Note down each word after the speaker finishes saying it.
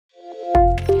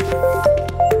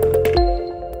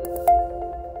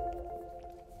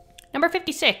Number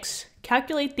 56,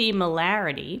 calculate the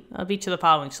molarity of each of the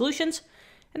following solutions.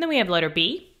 And then we have letter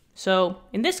B. So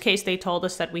in this case, they told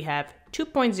us that we have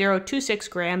 2.026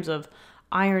 grams of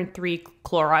iron 3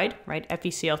 chloride, right,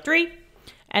 FeCl3.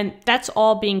 And that's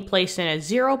all being placed in a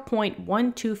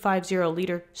 0.1250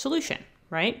 liter solution,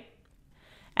 right?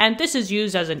 And this is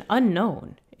used as an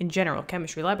unknown in general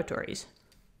chemistry laboratories.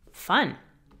 Fun.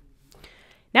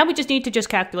 Now we just need to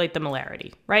calculate the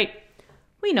molarity, right?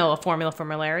 We know a formula for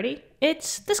molarity.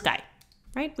 It's this guy,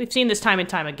 right? We've seen this time and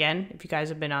time again if you guys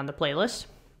have been on the playlist.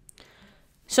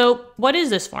 So what is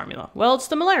this formula? Well, it's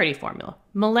the molarity formula.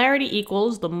 Molarity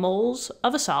equals the moles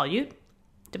of a solute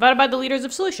divided by the liters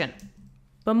of solution.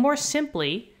 But more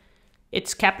simply,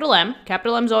 it's capital M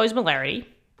is always molarity,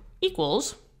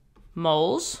 equals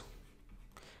moles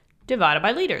divided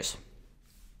by liters.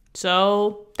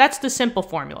 So that's the simple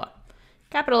formula.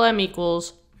 Capital M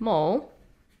equals mole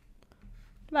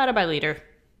divided by liter.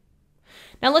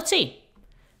 Now let's see.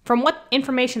 From what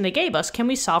information they gave us, can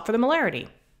we solve for the molarity?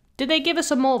 Did they give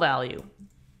us a mole value?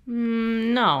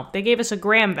 No, they gave us a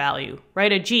gram value,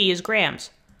 right? A G is grams.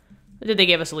 Did they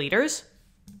give us liters?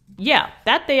 Yeah,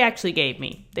 that they actually gave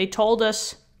me. They told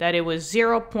us that it was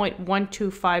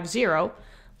 0.1250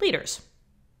 liters.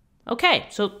 Okay,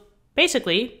 so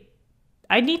basically,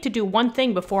 I need to do one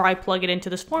thing before I plug it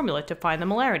into this formula to find the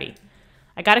molarity.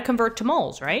 I got to convert to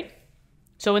moles, right?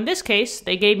 So in this case,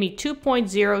 they gave me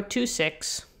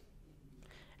 2.026,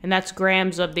 and that's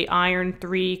grams of the iron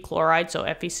 3 chloride, so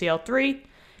FeCl3,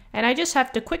 and I just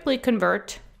have to quickly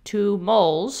convert to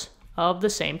moles of the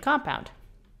same compound.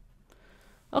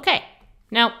 Okay,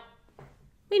 now,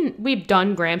 we've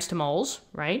done grams to moles,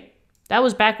 right? That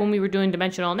was back when we were doing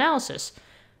dimensional analysis,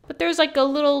 but there's like a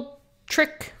little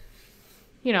trick,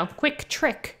 quick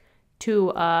trick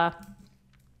to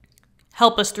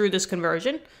help us through this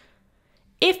conversion.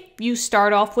 If you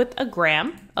start off with a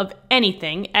gram of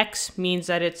anything, X means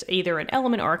that it's either an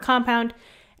element or a compound,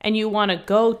 and you want to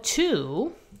go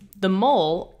to the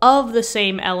mole of the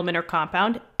same element or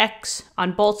compound, X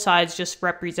on both sides just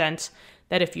represents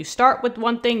that if you start with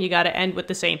one thing, you got to end with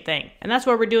the same thing. And that's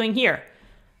what we're doing here.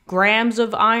 Grams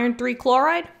of iron 3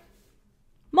 chloride,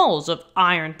 moles of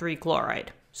iron 3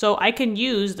 chloride. So I can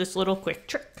use this little quick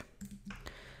trick.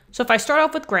 So if I start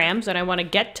off with grams and I want to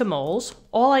get to moles,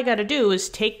 all I got to do is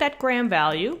take that gram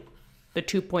value, the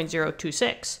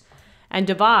 2.026, and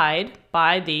divide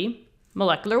by the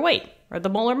molecular weight, or the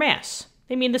molar mass.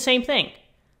 They mean the same thing.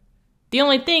 The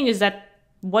only thing is that,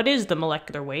 what is the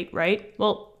molecular weight, right?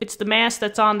 Well, it's the mass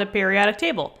that's on the periodic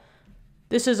table.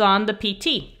 This is on the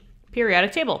PT,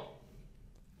 periodic table.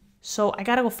 So I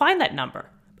got to go find that number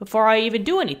before I even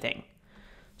do anything.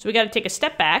 So we got to take a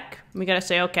step back, and we got to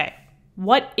say, okay,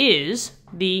 what is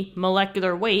the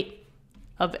molecular weight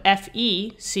of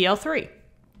FeCl3?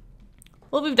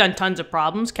 Well, we've done tons of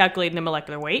problems calculating the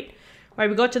molecular weight. Right,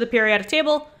 we go to the periodic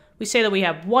table, we say that we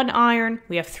have 1 iron,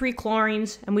 we have 3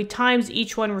 chlorines, and we times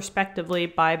each one respectively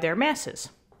by their masses.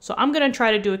 So I'm going to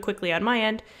try to do it quickly on my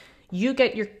end. You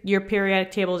get your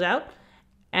periodic tables out,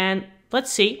 and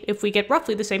let's see if we get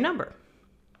roughly the same number.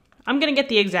 I'm going to get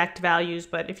the exact values,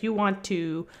 but if you want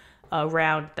to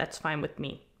round, that's fine with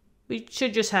me. We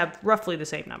should just have roughly the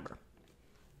same number.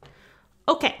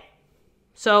 Okay,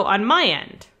 so on my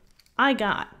end, I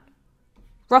got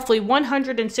roughly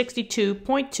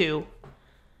 162.2,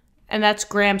 and that's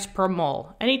grams per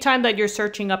mole. Anytime that you're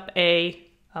searching up a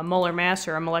molar mass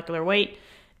or a molecular weight,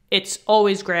 it's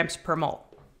always grams per mole.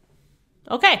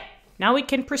 Okay, now we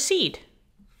can proceed.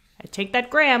 I take that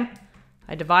gram,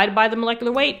 I divide by the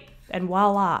molecular weight, and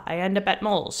voila, I end up at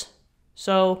moles.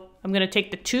 So I'm going to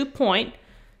take the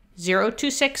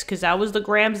 2.026 because that was the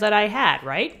grams that I had,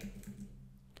 right?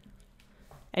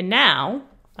 And now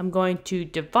I'm going to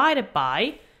divide it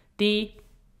by the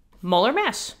molar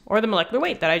mass, or the molecular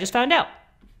weight that I just found out,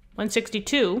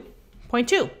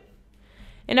 162.2.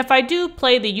 And if I do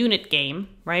play the unit game,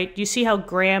 right, you see how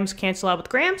grams cancel out with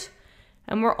grams?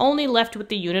 And we're only left with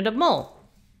the unit of mole.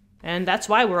 And that's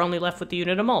why we're only left with the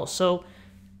unit of mole. So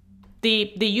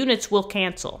the units will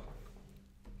cancel.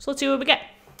 So let's see what we get.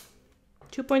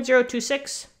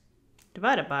 2.026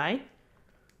 divided by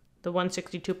the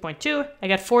 162.2. I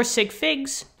got 4 sig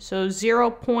figs, so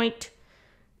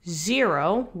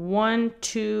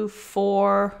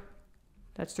 0.0124,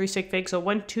 that's 3 sig figs, so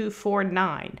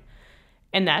 1249.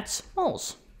 And that's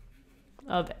moles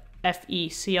of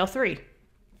FeCl3.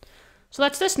 So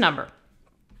that's this number,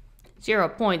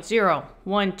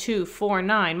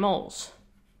 0.01249 moles.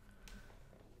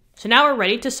 So now we're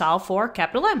ready to solve for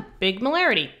capital M, big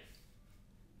molarity.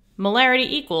 Molarity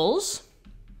equals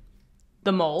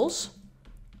the moles.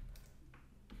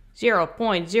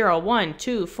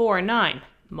 0.01249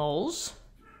 moles.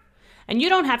 And you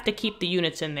don't have to keep the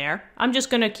units in there. I'm just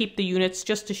going to keep the units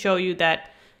just to show you that,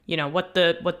 you know, what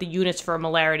the units for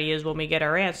molarity is when we get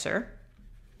our answer.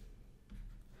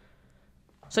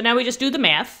 So now we just do the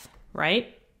math,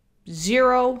 right?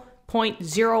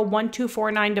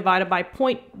 0.01249 divided by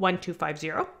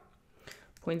 0.1250.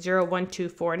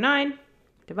 0.01249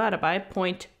 divided by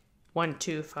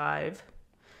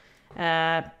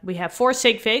 0.125. We have 4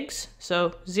 sig figs,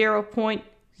 so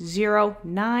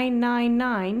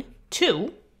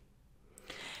 0.09992.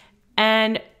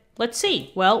 And let's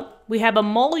see. Well, we have a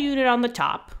mole unit on the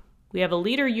top. We have a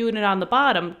liter unit on the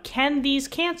bottom. Can these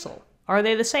cancel? Are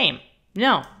they the same?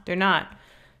 No, they're not.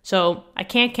 So I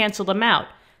can't cancel them out.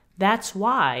 That's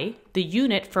why the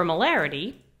unit for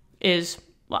molarity is,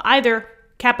 well, either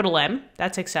capital M,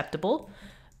 that's acceptable,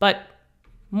 but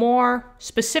more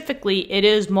specifically, it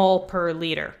is mole per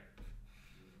liter.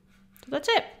 So that's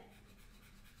it.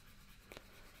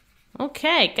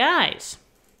 Okay, guys.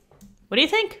 What do you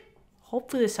think?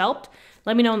 Hopefully this helped.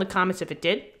 Let me know in the comments if it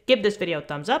did. Give this video a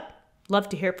thumbs up. Love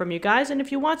to hear from you guys. And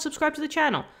if you want, subscribe to the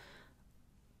channel.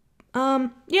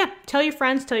 Yeah, tell your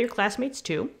friends, tell your classmates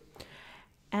too.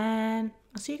 And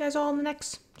I'll see you guys all in the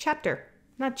next chapter.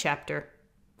 Not chapter.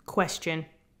 Question.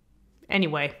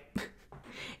 Anyway.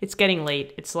 It's getting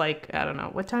late. It's like, I don't know.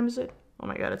 What time is it? Oh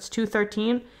my god, it's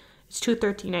 2:13. It's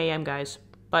 2:13 a.m., guys.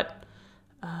 But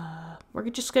we're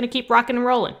just going to keep rocking and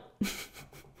rolling.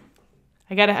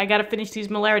 I gotta finish these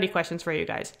molarity questions for you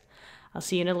guys. I'll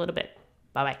see you in a little bit.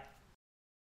 Bye-bye.